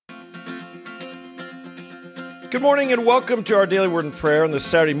Good morning and welcome to our Daily Word and Prayer. On this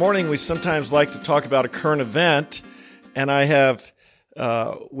Saturday morning, we sometimes like to talk about a current event, and I have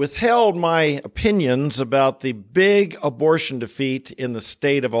withheld my opinions about the big abortion defeat in the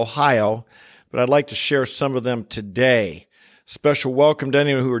state of Ohio, but I'd like to share some of them today. Special welcome to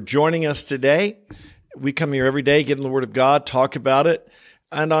anyone who are joining us today. We come here every day, get in the Word of God, talk about it,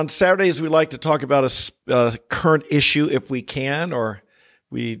 and on Saturdays we like to talk about a current issue if we can, or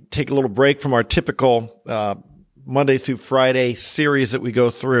we take a little break from our typical Monday through Friday series that we go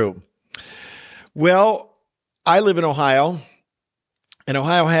through. Well, I live in Ohio, and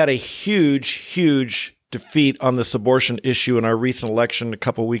Ohio had a huge defeat on this abortion issue in our recent election a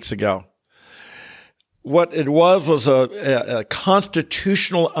couple weeks ago. What it was a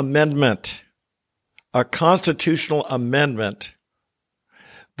constitutional amendment,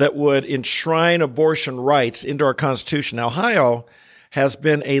 that would enshrine abortion rights into our Constitution. Now, Ohio has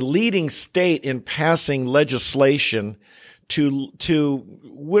been a leading state in passing legislation to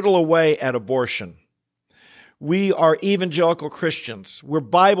whittle away at abortion. We are evangelical Christians. We're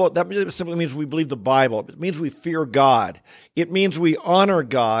Bible. That simply means we believe the Bible. It means we fear God. It means we honor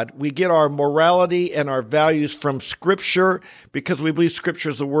God. We get our morality and our values from Scripture because we believe Scripture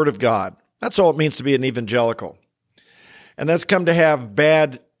is the Word of God. That's all it means to be an evangelical. And that's come to have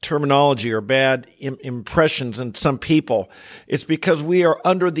bad terminology or bad impressions in some people. It's because we are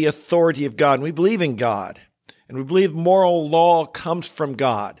under the authority of God, and we believe in God, and we believe moral law comes from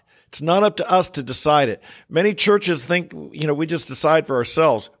God. It's not up to us to decide it. Many churches think, we just decide for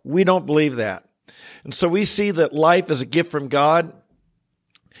ourselves. We don't believe that. And so we see that life is a gift from God,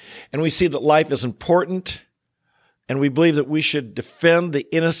 and we see that life is important, and we believe that we should defend the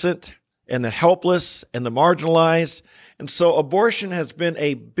innocent and the helpless and the marginalized. And so abortion has been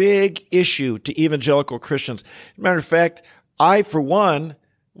a big issue to evangelical Christians. As a matter of fact, I, for one,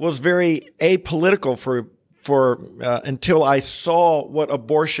 was very apolitical until I saw what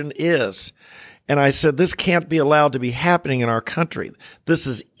abortion is. And I said, this can't be allowed to be happening in our country. This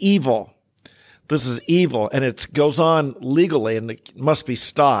is evil. This is evil. And it goes on legally and it must be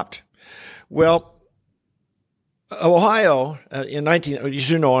stopped. Well, Ohio, the United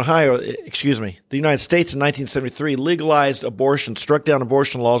States in 1973 legalized abortion, struck down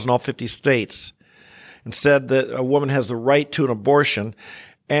abortion laws in all 50 states, and said that a woman has the right to an abortion.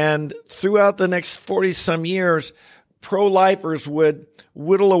 And throughout the next 40-some years, pro-lifers would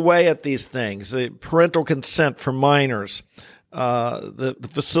whittle away at these things. The parental consent for minors. The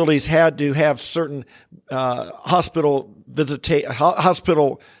facilities had to have certain hospital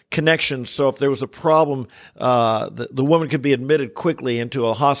connections, so if there was a problem, the woman could be admitted quickly into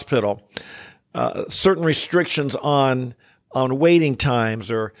a hospital. Certain restrictions on waiting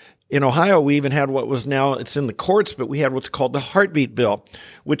times, or in Ohio, we even had it's in the courts, but we had what's called the heartbeat bill,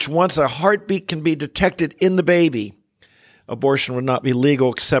 which once a heartbeat can be detected in the baby, abortion would not be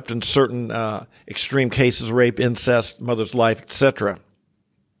legal except in certain extreme cases, rape, incest, mother's life, etc.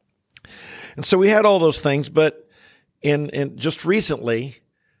 And so we had all those things, but in just recently,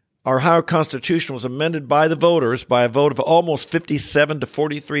 our Ohio Constitution was amended by the voters by a vote of almost 57 to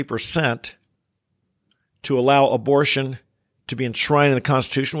 43% to allow abortion to be enshrined in the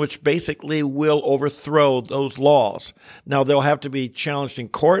Constitution, which basically will overthrow those laws. Now, they'll have to be challenged in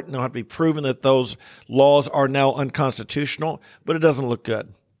court, and they'll have to be proven that those laws are now unconstitutional, but it doesn't look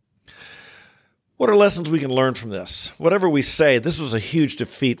good. What are lessons we can learn from this? Whatever we say, this was a huge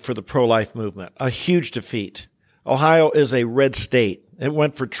defeat for the pro-life movement, a huge defeat. Ohio is a red state. It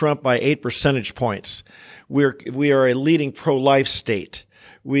went for Trump by 8 percentage points. We are a leading pro-life state.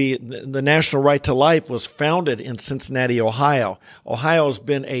 The National Right to Life was founded in Cincinnati, Ohio. Ohio has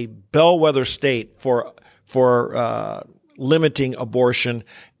been a bellwether state for limiting abortion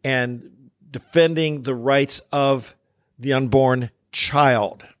and defending the rights of the unborn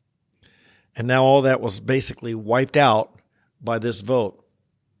child. And now all that was basically wiped out by this vote.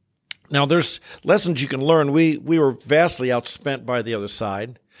 Now, there's lessons you can learn. We were vastly outspent by the other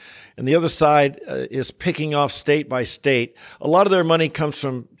side. And the other side is picking off state by state. A lot of their money comes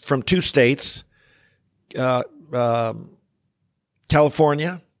from two states,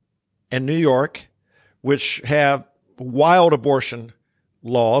 California and New York, which have wild abortion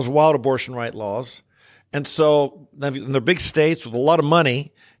right laws. And so they're big states with a lot of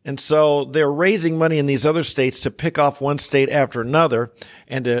money. And so they're raising money in these other states to pick off one state after another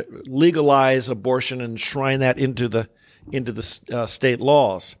and to legalize abortion and enshrine that into the state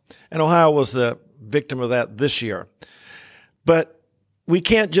laws. And Ohio was the victim of that this year. But we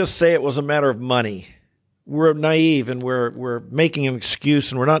can't just say it was a matter of money. We're naive and we're making an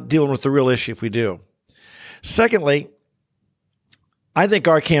excuse, and we're not dealing with the real issue if we do. Secondly, I think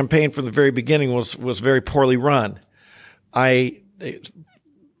our campaign from the very beginning was very poorly run.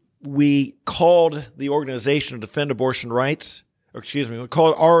 We called the organization to defend abortion rights, we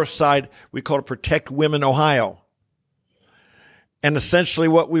called our side, we called it Protect Women Ohio. And essentially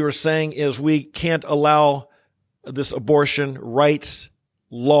what we were saying is we can't allow this abortion rights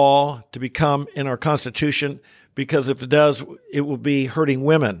law to become in our Constitution, because if it does, it will be hurting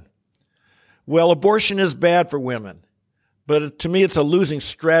women. Well, abortion is bad for women, but to me it's a losing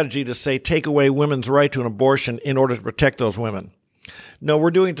strategy to say take away women's right to an abortion in order to protect those women. No,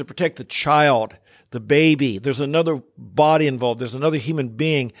 we're doing it to protect the child, the baby. There's another body involved. There's another human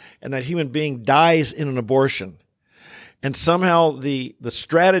being, and that human being dies in an abortion. And somehow the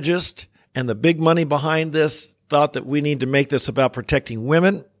strategist and the big money behind this thought that we need to make this about protecting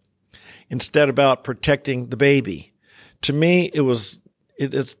women instead about protecting the baby. To me,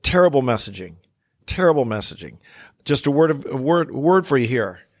 it's terrible messaging. Terrible messaging. Just a word for you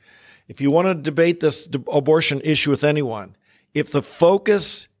here. If you want to debate this abortion issue with anyone, if the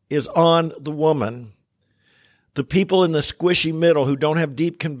focus is on the woman, the people in the squishy middle who don't have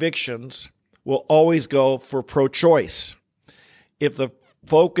deep convictions will always go for pro-choice. If the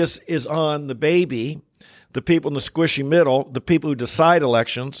focus is on the baby, the people in the squishy middle, the people who decide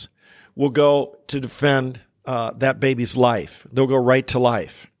elections, will go to defend that baby's life. They'll go right to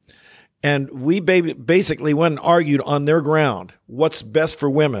life. And we basically went and argued on their ground what's best for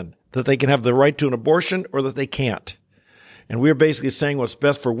women, that they can have the right to an abortion or that they can't. And we're basically saying what's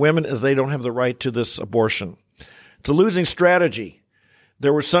best for women is they don't have the right to this abortion. It's a losing strategy.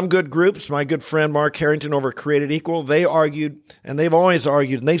 There were some good groups. My good friend Mark Harrington over at Created Equal, they argued, and they've always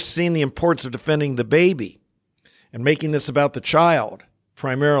argued, and they've seen the importance of defending the baby and making this about the child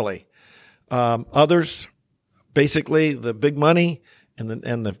primarily. Others, basically the big money and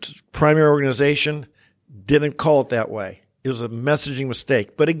the primary organization didn't call it that way. It was a messaging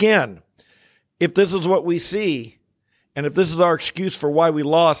mistake. But again, if this is what we see, and if this is our excuse for why we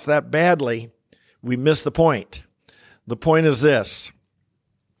lost that badly, we miss the point. The point is this.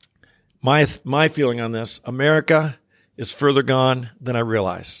 My feeling on this, America is further gone than I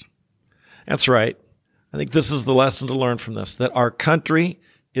realize. That's right. I think this is the lesson to learn from this, that our country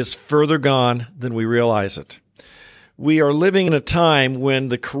is further gone than we realize it. We are living in a time when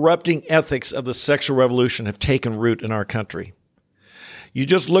the corrupting ethics of the sexual revolution have taken root in our country. You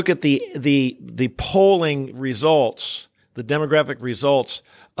just look at the polling results, the demographic results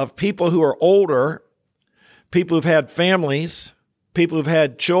of people who are older, people who've had families, people who've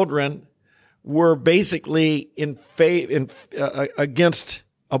had children, were basically against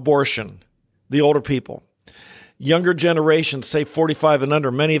abortion, the older people. Younger generations, say 45 and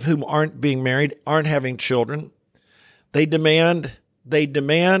under, many of whom aren't being married, aren't having children. They demand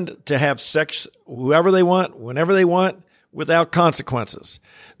to have sex whoever they want, whenever they want, without consequences.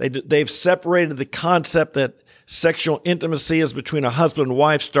 They've separated the concept that sexual intimacy is between a husband and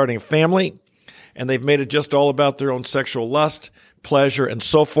wife starting a family, and they've made it just all about their own sexual lust, pleasure, and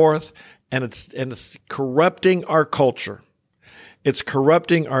so forth. And it's corrupting our culture. It's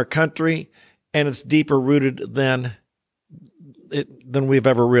corrupting our country, and it's deeper rooted than we've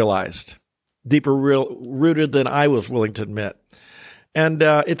ever realized. Deeper rooted than I was willing to admit. And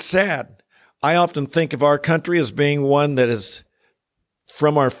it's sad. I often think of our country as being one that is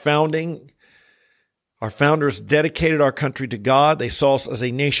from our founding. Our founders dedicated our country to God. They saw us as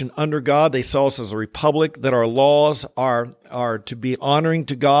a nation under God. They saw us as a republic, that our laws are to be honoring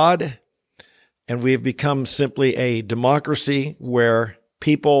to God. And we have become simply a democracy where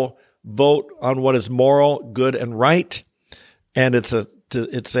people vote on what is moral, good, and right. And it's a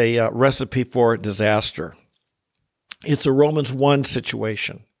recipe for disaster. It's a Romans 1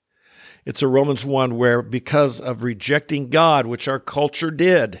 situation. It's a Romans 1 where, because of rejecting God, which our culture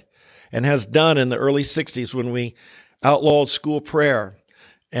did and has done in the early 60s when we outlawed school prayer,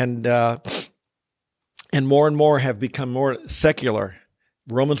 and more have become more secular.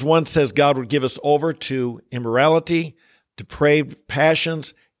 Romans 1 says God would give us over to immorality, depraved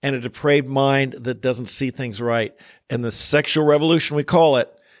passions, and a depraved mind that doesn't see things right. And the sexual revolution, we call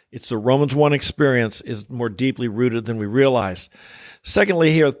it, it's the Romans 1 experience, is more deeply rooted than we realize.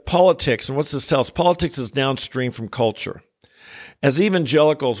 Secondly, here, politics. And what's this tell us? Politics is downstream from culture. As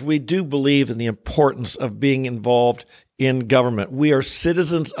evangelicals, we do believe in the importance of being involved in government. We are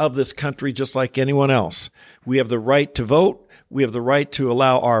citizens of this country just like anyone else. We have the right to vote. We have the right to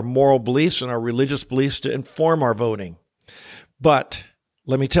allow our moral beliefs and our religious beliefs to inform our voting. But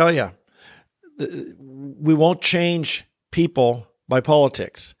let me tell you, we won't change people by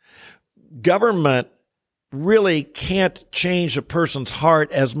politics. Government really can't change a person's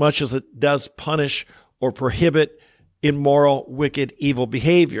heart as much as it does punish or prohibit immoral, wicked, evil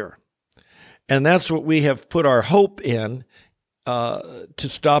behavior. And that's what we have put our hope in to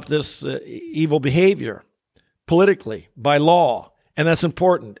stop this evil behavior politically, by law. And that's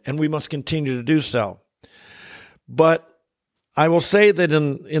important, and we must continue to do so. But I will say that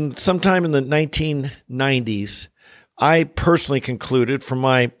in sometime in the 1990s, I personally concluded from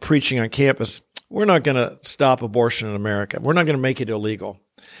my preaching on campus, we're not going to stop abortion in America. We're not going to make it illegal.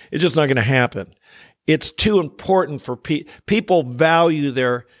 It's just not going to happen. It's too important for people value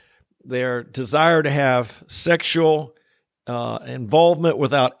their desire to have sexual involvement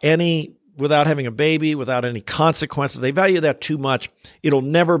without having a baby, without any consequences. They value that too much. It'll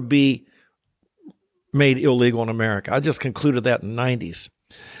never be made illegal in America. I just concluded that in the 90s.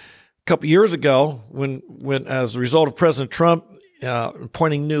 A couple years ago, when as a result of President Trump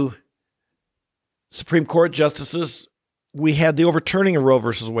appointing new Supreme Court justices, we had the overturning of Roe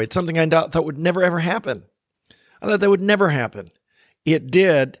versus Wade, something I thought would never, ever happen. I thought that would never happen. It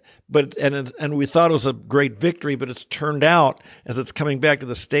did, and we thought it was a great victory, but it's turned out, as it's coming back to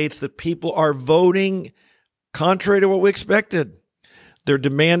the states, that people are voting contrary to what we expected. They're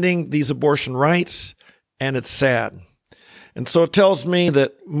demanding these abortion rights, and it's sad. And so it tells me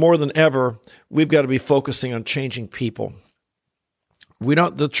that more than ever, we've got to be focusing on changing people.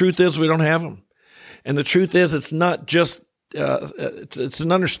 The truth is we don't have them. And the truth is it's not just, it's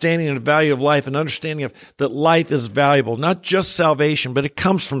an understanding of the value of life, an understanding of that life is valuable, not just salvation, but it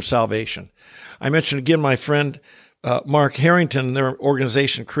comes from salvation. I mentioned again my friend Mark Harrington and their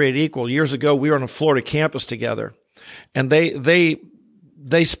organization Create Equal. Years ago, we were on a Florida campus together, and they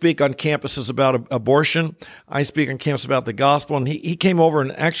speak on campuses about abortion. I speak on campus about the gospel. And he came over,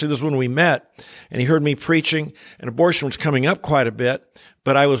 and actually this is when we met, and he heard me preaching, and abortion was coming up quite a bit,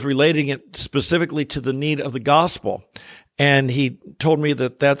 but I was relating it specifically to the need of the gospel. And he told me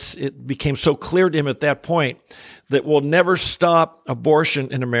that it became so clear to him at that point that we'll never stop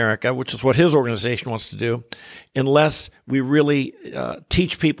abortion in America, which is what his organization wants to do, unless we really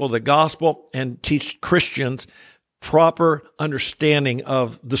teach people the gospel and teach Christians proper understanding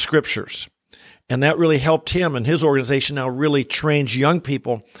of the scriptures. And that really helped him, and his organization now really trains young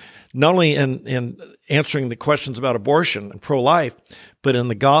people, not only in answering the questions about abortion and pro-life, but in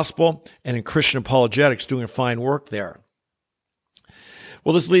the gospel and in Christian apologetics, doing a fine work there.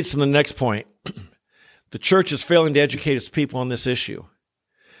 Well, this leads to the next point. The church is failing to educate its people on this issue.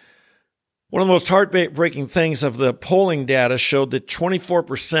 One of the most heartbreaking things of the polling data showed that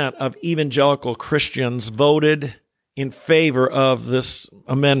 24% of evangelical Christians voted in favor of this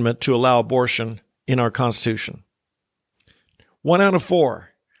amendment to allow abortion in our Constitution. 1 out of 4,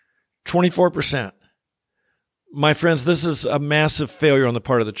 24%. My friends, this is a massive failure on the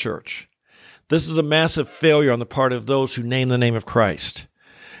part of the church. This is a massive failure on the part of those who name the name of Christ.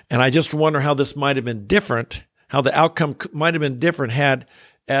 And I just wonder how this might have been different, how the outcome might have been different had,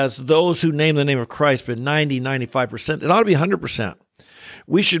 as those who name the name of Christ, been 90, 95%. It ought to be 100%.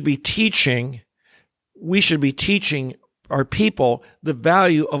 We should be teaching our people the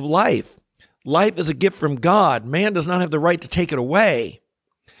value of life. Life is a gift from God. Man does not have the right to take it away.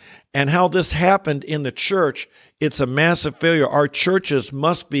 And how this happened in the church, it's a massive failure. Our churches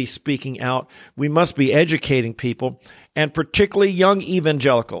must be speaking out. We must be educating people, and particularly young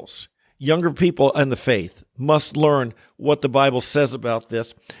evangelicals, younger people in the faith, must learn what the Bible says about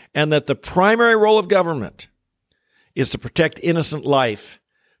this, and that the primary role of government is to protect innocent life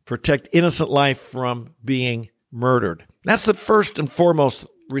from being murdered. That's the first and foremost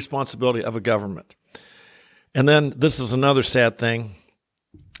responsibility of a government. And then this is another sad thing.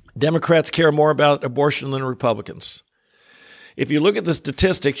 Democrats care more about abortion than Republicans. If you look at the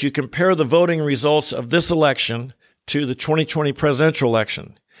statistics, you compare the voting results of this election to the 2020 presidential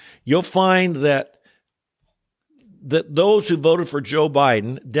election, you'll find that those who voted for Joe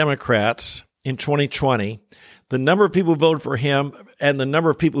Biden, Democrats, in 2020, the number of people who voted for him and the number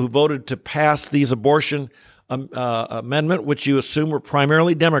of people who voted to pass these abortion amendment, which you assume were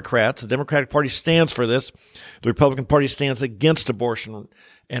primarily Democrats. The Democratic Party stands for this. The Republican Party stands against abortion.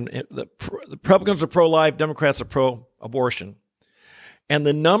 And the Republicans are pro-life, Democrats are pro-abortion. And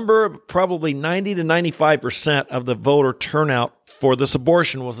the number, probably 90 to 95% of the voter turnout for this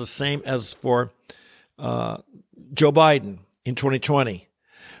abortion was the same as for Joe Biden in 2020.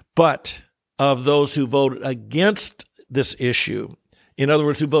 But of those who voted against this issue, in other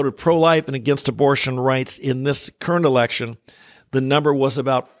words, who voted pro-life and against abortion rights in this current election, the number was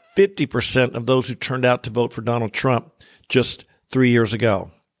about 50% of those who turned out to vote for Donald Trump just 3 years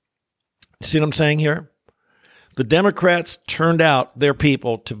ago. You see what I'm saying here? The Democrats turned out their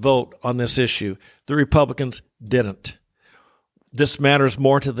people to vote on this issue. The Republicans didn't. This matters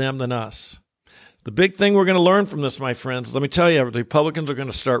more to them than us. The big thing we're going to learn from this, my friends, let me tell you, the Republicans are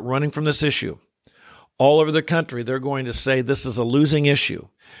going to start running from this issue. All over the country, they're going to say this is a losing issue.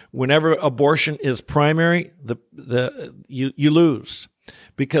 Whenever abortion is primary, you lose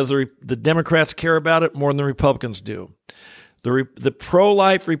because the Democrats care about it more than the Republicans do. The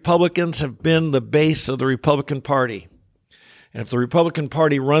pro-life Republicans have been the base of the Republican Party. And if the Republican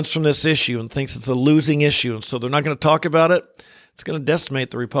Party runs from this issue and thinks it's a losing issue, and so they're not going to talk about it, it's going to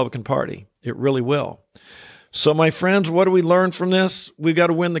decimate the Republican Party. It really will. So, my friends, what do we learn from this? We've got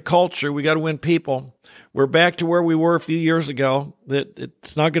to win the culture. We got to win people. We're back to where we were a few years ago. That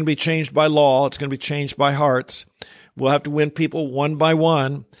it's not going to be changed by law. It's going to be changed by hearts. We'll have to win people one by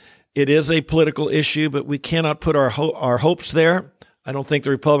one. It is a political issue, but we cannot put our hopes there. I don't think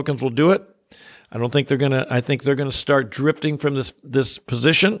the Republicans will do it. I think they're going to start drifting from this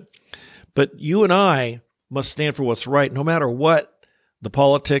position. But you and I must stand for what's right, no matter what the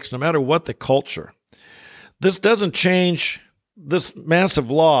politics, no matter what the culture. This doesn't change, this massive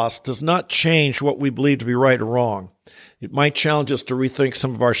loss does not change what we believe to be right or wrong. It might challenge us to rethink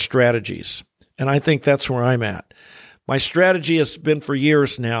some of our strategies. And I think that's where I'm at. My strategy has been for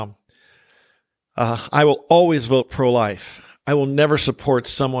years now. I will always vote pro-life. I will never support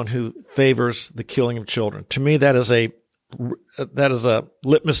someone who favors the killing of children. To me, that is a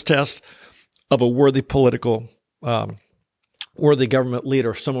litmus test of a worthy worthy government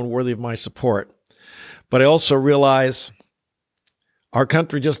leader, someone worthy of my support. But I also realize our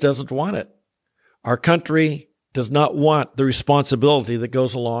country just doesn't want it. Our country does not want the responsibility that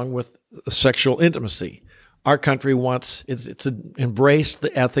goes along with sexual intimacy. Our country wants, it's embraced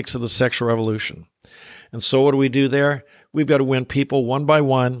the ethics of the sexual revolution. And so what do we do there? We've got to win people one by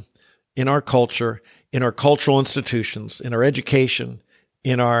one in our culture, in our cultural institutions, in our education,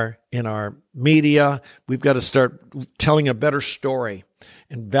 in our media. We've got to start telling a better story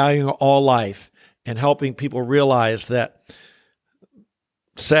and valuing all life and helping people realize that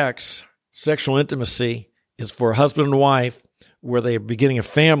sexual intimacy is for a husband and wife where they are beginning a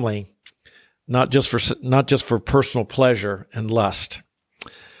family, not just for personal pleasure and lust.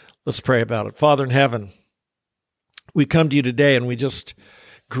 Let's pray about it. Father in heaven, we come to you today and we just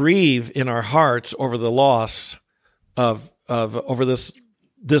grieve in our hearts over the loss over this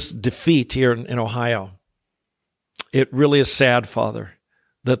defeat here in Ohio. It really is sad, Father,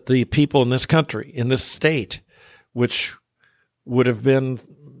 that the people in this country, in this state, which would have been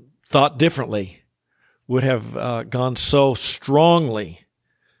thought differently, would have gone so strongly,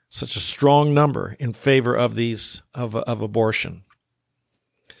 such a strong number in favor of abortion.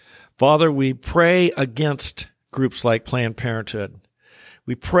 Father, we pray against groups like Planned Parenthood.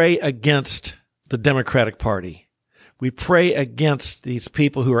 We pray against the Democratic Party. We pray against these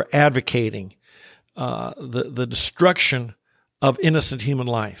people who are advocating the destruction of innocent human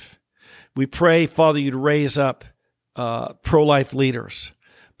life. We pray, Father, you'd raise up pro-life leaders.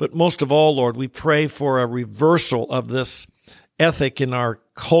 But most of all, Lord, we pray for a reversal of this ethic in our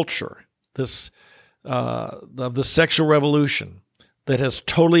culture, of the sexual revolution that has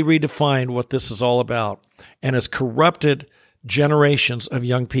totally redefined what this is all about and has corrupted generations of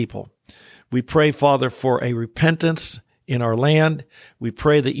young people. We pray, Father, for a repentance in our land. We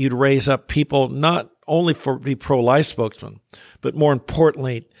pray that you'd raise up people not only for be pro-life spokesmen, but more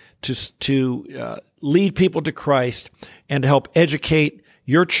importantly, to lead people to Christ and to help educate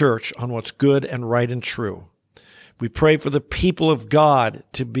your church on what's good and right and true. We pray for the people of God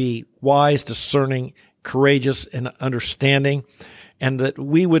to be wise, discerning, courageous, and understanding, and that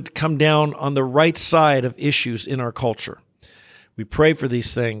we would come down on the right side of issues in our culture. We pray for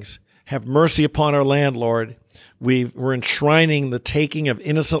these things. Have mercy upon our land, Lord. We're enshrining the taking of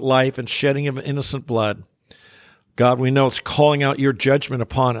innocent life and shedding of innocent blood. God, we know it's calling out your judgment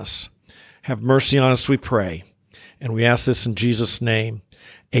upon us. Have mercy on us, we pray. And we ask this in Jesus' name.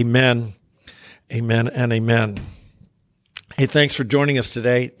 Amen, amen, and amen. Hey, thanks for joining us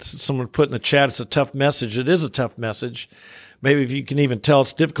today. Someone put in the chat, it's a tough message. It is a tough message. Maybe if you can even tell,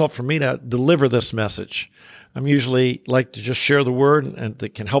 it's difficult for me to deliver this message. I'm usually like to just share the word and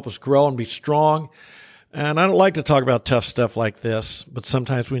that can help us grow and be strong. And I don't like to talk about tough stuff like this, but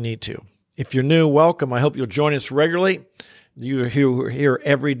sometimes we need to. If you're new, welcome. I hope you'll join us regularly. You're here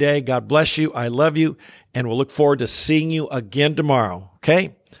every day. God bless you. I love you. And we'll look forward to seeing you again tomorrow.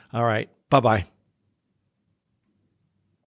 Okay? All right. Bye-bye.